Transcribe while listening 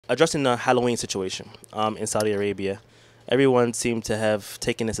addressing the Halloween situation in Saudi Arabia, everyone seemed to have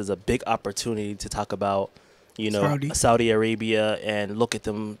taken this as a big opportunity to talk about, Saudi Arabia and look at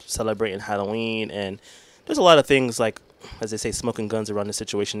them celebrating Halloween. And there's a lot of things, like, as they say, smoking guns around this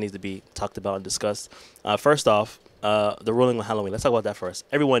situation needs to be talked about and discussed. First off, the ruling on Halloween. Let's talk about that first.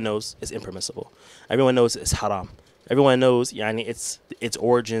 Everyone knows it's impermissible. Everyone knows it's haram. Everyone knows its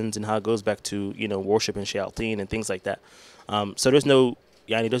origins and how it goes back to, worshiping shayateen and things like that. So there's no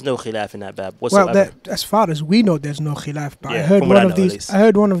khilaf in that bab whatsoever. Well, as far as we know, there's no khilaf. But I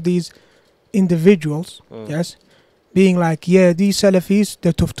heard one of these individuals, yes, being like, these Salafis,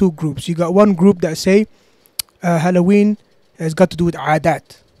 they're of two groups. You got one group that say Halloween has got to do with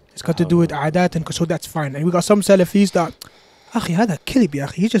adat. It's got to do with adat, and so that's fine. And we got some Salafis that, Akhi, hada kilib,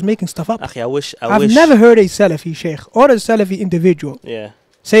 Akhi, he's just making stuff up. Akhi, I've never heard a Salafi sheikh or a Salafi individual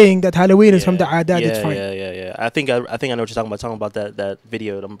saying that Halloween is from the adat, it's fine. Yeah. I think I know what you're talking about. Talking about that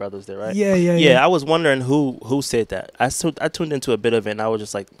video of them brothers there, right? Yeah. I was wondering who said that. I tuned into a bit of it, and I was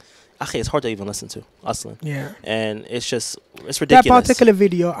just like, Akhi, it's hard to even listen to, Aslan. Yeah. And it's ridiculous. That particular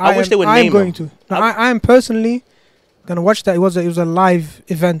video, I wish they would name him. I am personally gonna watch that. It was a live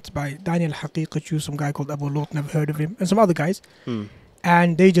event by Daniel Haqiqat, some guy called Abu Lot, never heard of him, and some other guys.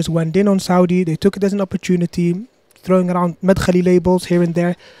 And they just went in on Saudi. They took it as an opportunity, throwing around madkhali labels here and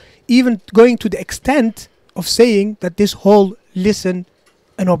there, even going to the extent of saying that this whole listen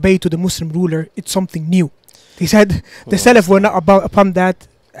and obey to the Muslim ruler, it's something new. They said the Salaf were not upon that,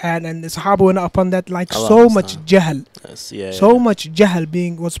 and the Sahaba were not upon that. Like so much jahl, much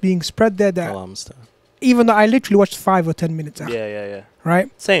jahl was being spread there that even though I literally watched 5 or 10 minutes. Yeah. Right?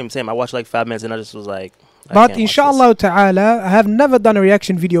 Same. I watched like 5 minutes and I just was like, but inshallah ta'ala, I have never done a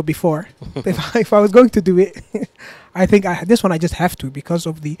reaction video before. if I was going to do it, I think this one I just have to, because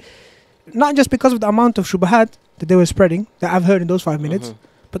of not just because of the amount of shubahat that they were spreading that I've heard in those 5 minutes,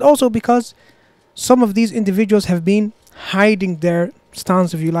 but also because some of these individuals have been hiding their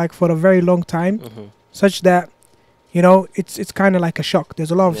stance, if you like, for a very long time, such that, it's kind of like a shock.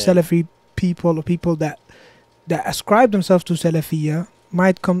 There's a lot of Salafi people or people that ascribe themselves to Salafiyya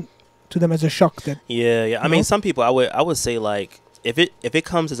might come to them as a shock. That I mean, some people I would say, like, if it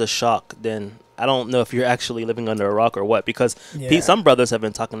comes as a shock, then I don't know if you're actually living under a rock or what, because some brothers have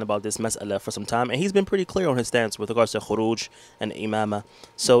been talking about this mas'ala for some time, and he's been pretty clear on his stance with regards to khuruj and imama.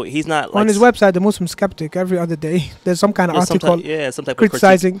 So he's not like, on his website, the Muslim Skeptic, every other day there's some kind of article some type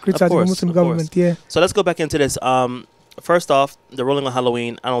criticizing of the Muslim government. So let's go back into this. First off, the ruling on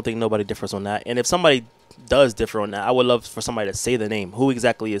Halloween, I don't think nobody differs on that. And if somebody does differ on that, I would love for somebody to say the name. Who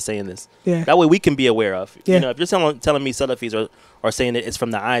exactly is saying this? That way we can be aware of. If you're telling me Salafis are saying that it's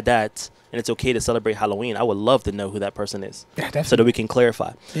from the adat and it's okay to celebrate Halloween, I would love to know who that person is. So that we can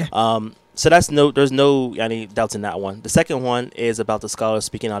clarify. So there's no any doubts in that one. The second one is about the scholars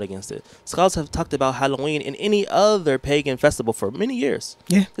speaking out against it. Scholars have talked about Halloween and any other pagan festival for many years.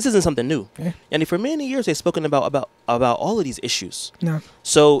 This isn't something new. And for many years they've spoken about all of these issues.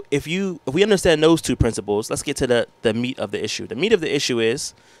 So if we understand those two principles, let's get to the meat of the issue. The meat of the issue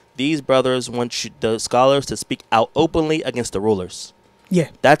is these brothers want the scholars to speak out openly against the rulers.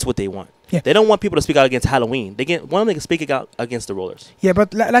 That's what they want. They don't want people to speak out against Halloween. They want them to speak out against the rulers.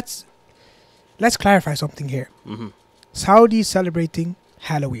 But let's clarify something here. Saudi celebrating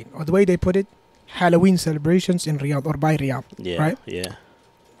Halloween, or the way they put it, Halloween celebrations in Riyadh or by Riyadh. Right?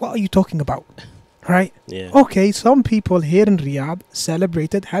 What are you talking about? Right? Okay, some people here in Riyadh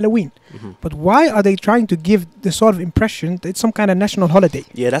celebrated Halloween. But why are they trying to give the sort of impression that it's some kind of national holiday?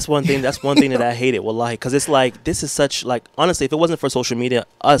 That's one thing. That's one thing that I hate it. Wallahi, because it's like, this is such, like, honestly, if it wasn't for social media,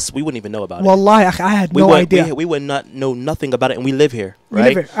 we wouldn't even know about it. Wallahi, I had no idea. We would not know nothing about it, and we live here,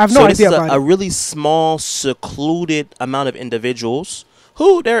 right? I have no idea about it. So this is a really small, secluded amount of individuals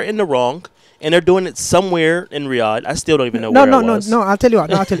who they're in the wrong. And they're doing it somewhere in Riyadh. I still don't even know where it was. No, I'll tell you what.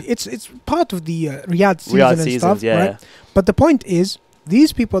 It's part of the Riyadh season and stuff, right? But the point is,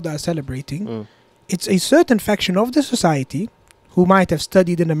 these people that are celebrating, it's a certain faction of the society who might have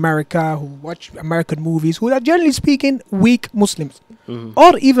studied in America, who watch American movies, who are generally speaking weak Muslims,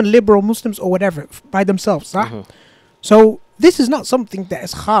 or even liberal Muslims or whatever, by themselves. So this is not something that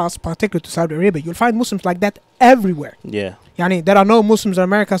is khas, particular to Saudi Arabia. You'll find Muslims like that everywhere. Yani, there are no Muslims in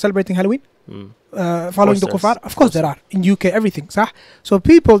America celebrating Halloween, following the kuffar. Of course there are. In UK, everything. So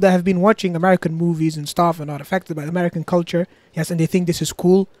people that have been watching American movies and stuff and are affected by American culture, and they think this is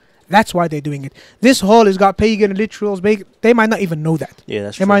cool, that's why they're doing it. This whole has got pagan rituals. They might not even know that.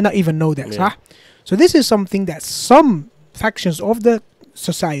 That's true. They might not even know that. So this is something that some factions of the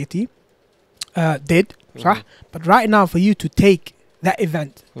society did. But right now, for you to take that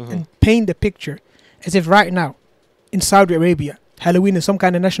event and paint the picture as if right now in Saudi Arabia Halloween is some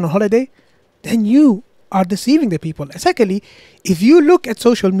kind of national holiday, then you are deceiving the people. Secondly, if you look at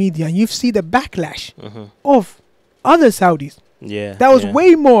social media and you see the backlash of other Saudis, that was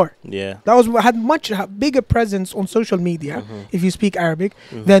way more. That had much bigger presence on social media, if you speak Arabic,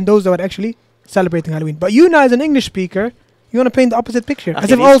 than those that were actually celebrating Halloween. But you now, as an English speaker, you want to paint the opposite picture.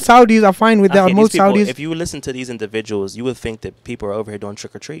 As if all Saudis are fine with that, or most Saudis. If you listen to these individuals, you would think that people are over here doing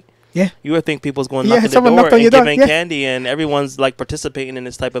trick or treat. Yeah. You would think people's going knocking the door and giving candy, and everyone's like participating in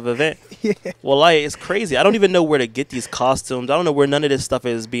this type of event. Well, like, it's crazy. I don't even know where to get these costumes. I don't know where none of this stuff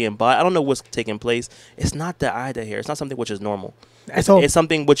is being bought. I don't know what's taking place. It's not the Ida here. It's not something which is normal. It's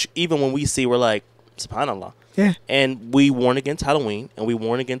something which even when we see, we're like, subhanallah. Yeah. And we warn against Halloween, and we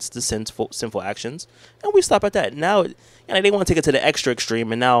warn against the sinful actions, and we stop at that. Now, they want to take it to the extra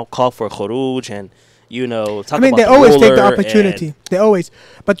extreme and now call for khuruj and, talk about they always take the opportunity. They always.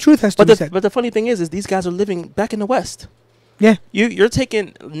 But truth has to be said. But the funny thing is these guys are living back in the West. Yeah. You're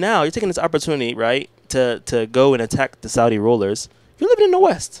taking this opportunity, right, to go and attack the Saudi rulers. You're living in the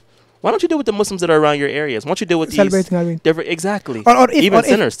West. Why don't you deal with the Muslims that are around your areas? Why don't you deal with these different, exactly, even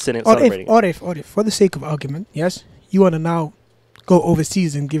sinners celebrating? Or if, for the sake of argument, yes, you want to now go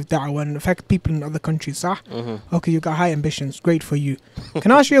overseas and give da'wah and affect people in other countries, okay, you got high ambitions, great for you.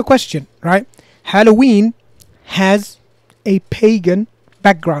 Can I ask you a question, right? Halloween has a pagan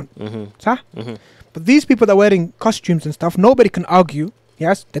background, but these people that are wearing costumes and stuff, nobody can argue,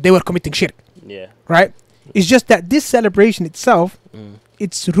 yes, that they were committing shirk, right? It's just that this celebration itself,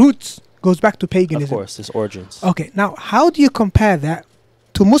 its roots goes back to paganism. Of course, its origins. Okay, now how do you compare that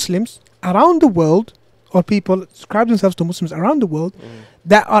to Muslims around the world, or people ascribe themselves to Muslims around the world,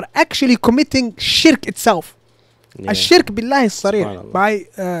 that are actually committing shirk itself? A shirk billahi sarih, by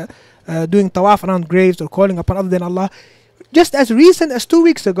doing tawaf around graves or calling upon other than Allah. Just as recent as 2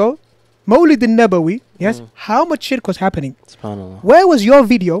 weeks ago, Mawlid al-Nabawi, yes, how much shirk was happening? Where was your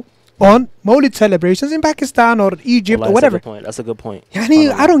video on Mawlid celebrations in Pakistan or Egypt or whatever? That's a good point.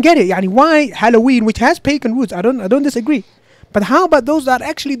 I don't get it. Why Halloween, which has pagan roots, I don't disagree. But how about those that are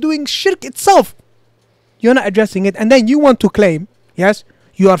actually doing shirk itself? You're not addressing it, and then you want to claim, yes,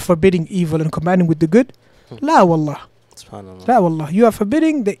 you are forbidding evil and commanding with the good. La wallah. La wallah. You are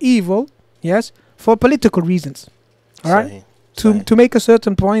forbidding the evil, yes, for political reasons. All right? To make a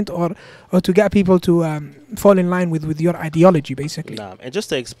certain point or to get people to fall in line with your ideology, basically. And just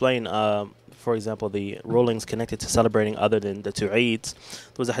to explain, for example, the rulings connected to celebrating other than the two Eids,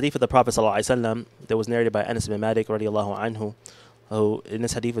 there was a hadith of the Prophet ﷺ that was narrated by Anas bin Malik radiallahu anhu, who in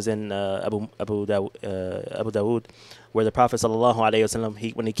this hadith was in Abu Dawood, where the Prophet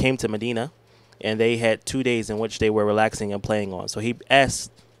ﷺ, when he came to Medina, and they had 2 days in which they were relaxing and playing on. So he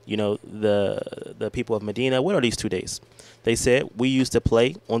asked, the people of Medina, what are these 2 days? They said, we used to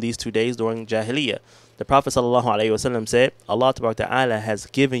play on these 2 days during Jahiliyyah. The Prophet ﷺ said, Allah Ta'ala has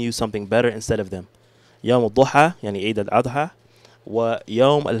given you something better instead of them. Yawm al-Duha, yani Eid al-Adha, wa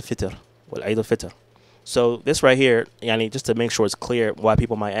Yawm al-Fitr, wal Eid al-Fitr. So this right here, just to make sure it's clear why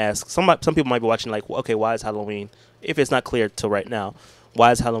people might ask, some people might be watching like, okay, why is Halloween, if it's not clear till right now,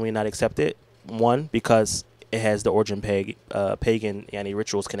 why is Halloween not accepted? One, because it has the origin pagan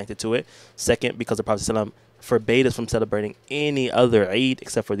rituals connected to it. Second, because the Prophet ﷺ forbade us from celebrating any other Eid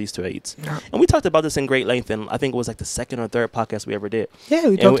except for these two Eids. And we talked about this in great length, and I think it was like the second or third podcast we ever did. Yeah,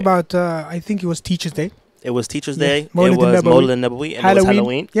 we talked about, I think it was Teacher's Day. It was Teacher's Day. It was Mawlid al-Nabawi. And it was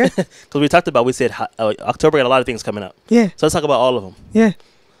Halloween. Yeah. Because we said October got a lot of things coming up. Yeah. So let's talk about all of them. Yeah.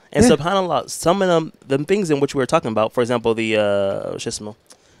 And subhanAllah, some of them, the things in which we were talking about, for example,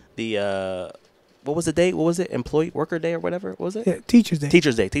 what was the day? What was it? Worker Day or whatever? What was it? Yeah, Teacher's Day.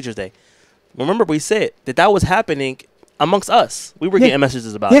 Teacher's Day. Remember, we said that was happening amongst us. We were getting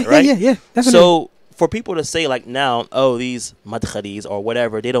messages about it, right? Yeah. Definitely. So for people to say like now, oh, these madkhalis or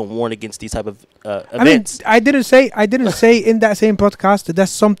whatever, they don't warn against these type of events. I didn't say in that same podcast that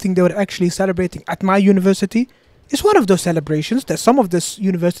that's something they were actually celebrating at my university. It's one of those celebrations that some of these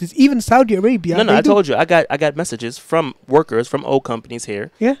universities, even Saudi Arabia. No, I told you, I got messages from workers from old companies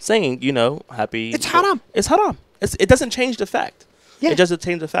here, saying, happy. It's haram. It's haram. It doesn't change the fact. Yeah. It doesn't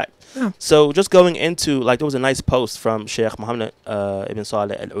change the fact. Yeah. So just going into there was a nice post from Sheikh Muhammad ibn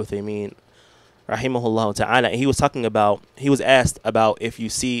Salih al-Uthaymeen, rahimahullah ta'ala, and he was asked about if you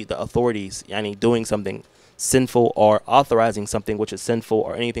see the authorities doing something sinful or authorizing something which is sinful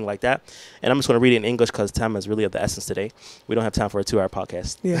or anything like that. And I'm just going to read it in English because time is really of the essence today. We don't have time for a 2-hour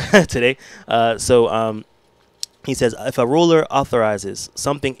podcast today. So he says, if a ruler authorizes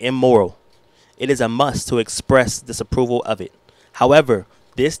something immoral, it is a must to express disapproval of it. However,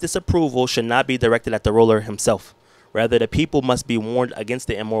 this disapproval should not be directed at the ruler himself. Rather, the people must be warned against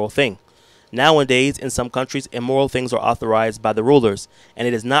the immoral thing. Nowadays, in some countries, immoral things are authorized by the rulers, and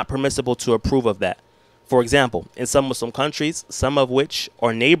it is not permissible to approve of that. For example, in some Muslim countries, some of which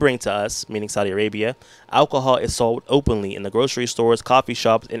are neighboring to us, meaning Saudi Arabia, alcohol is sold openly in the grocery stores, coffee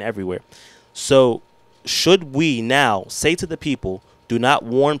shops, and everywhere. So, should we now say to the people, do not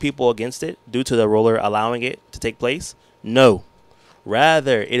warn people against it due to the ruler allowing it to take place? No.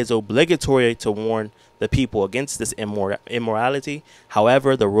 Rather, it is obligatory to warn the people against this immorality.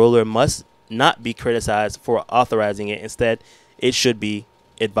 However, the ruler must not be criticized for authorizing it. Instead, it should be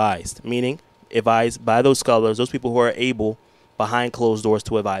advised, meaning advised by those scholars, those people who are able behind closed doors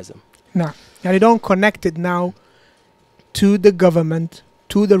to advise them. No. Now they don't connect it now to the government,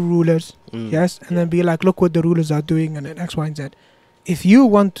 to the rulers, yes, and then be like, look what the rulers are doing, and then X, Y, and Z. If you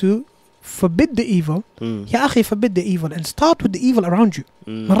want to forbid the evil, ya akhi, forbid the evil, and start with the evil around you.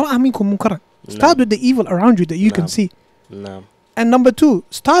 Start with the evil around you that you can see. And number two,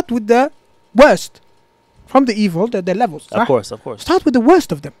 start with the worst from the evil, the levels. Of course. Start with the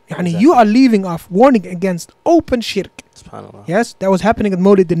worst of them. Exactly. You are leaving off warning against open shirk. Yes, that was happening at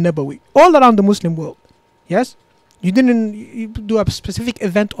Mawlid al-Nabawi, all around the Muslim world. Yes, you didn't do a specific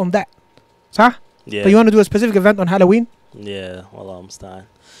event on that. Sah? Yeah. But you want to do a specific event on Halloween? Yeah, well, I'm starting.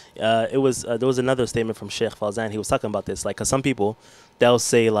 There was another statement from Sheikh Fawzan. He was talking about this, like, cause some people, they'll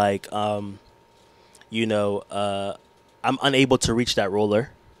say like, I'm unable to reach that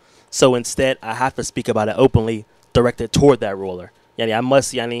ruler, so instead I have to speak about it openly, directed toward that ruler. Yani I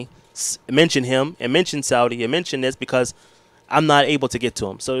must mention him and mention Saudi and mention this because I'm not able to get to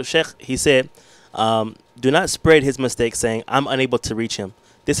him. So Sheikh, he said, do not spread his mistake saying I'm unable to reach him.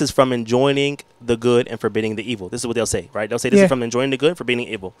 This is from enjoining the good and forbidding the evil. This is what they'll say, right? They'll say this is from enjoining the good and forbidding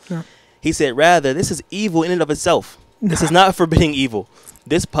evil. Yeah. He said, rather, this is evil in and of itself. This is not forbidding evil.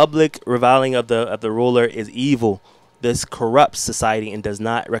 This public reviling of the ruler is evil. This corrupts society and does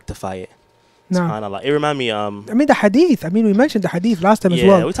not rectify it. No. SubhanAllah. It reminds me. The hadith. We mentioned the hadith last time as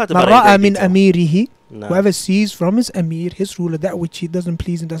well. We talked about it. Min amirihi. Whoever sees from his amir, his ruler, that which he doesn't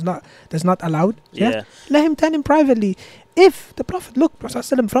please and does not allowed. Yeah. Let him tell him privately. If the Prophet,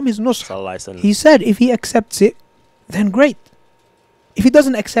 from his nusх, he said if he accepts it, then great. If he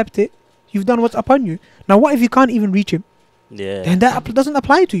doesn't accept it, you've done what's upon you. Now what if you can't even reach him? Yeah. Then that doesn't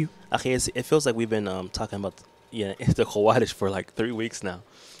apply to you. It feels like we've been talking about the Khawarij for like 3 weeks now.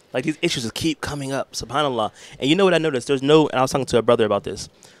 Like these issues just keep coming up, subhanAllah. And you know what I noticed? And I was talking to a brother about this.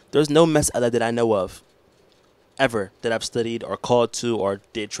 There's no mas'ala that I know of ever that I've studied or called to or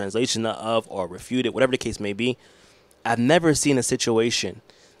did translation of or refuted, whatever the case may be. I've never seen a situation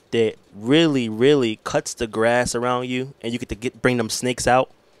that really, really cuts the grass around you and you get to bring them snakes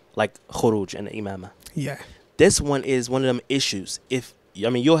out like khuruj and imama. Yeah. This one is one of them issues.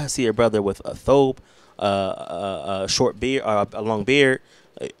 You'll see a brother with a thobe, a short beard, or a long beard,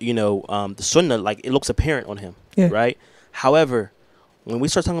 the sunnah, like it looks apparent on him, right? However, when we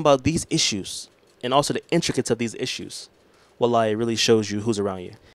start talking about these issues and also the intricacies of these issues, wallah, it really shows you who's around you.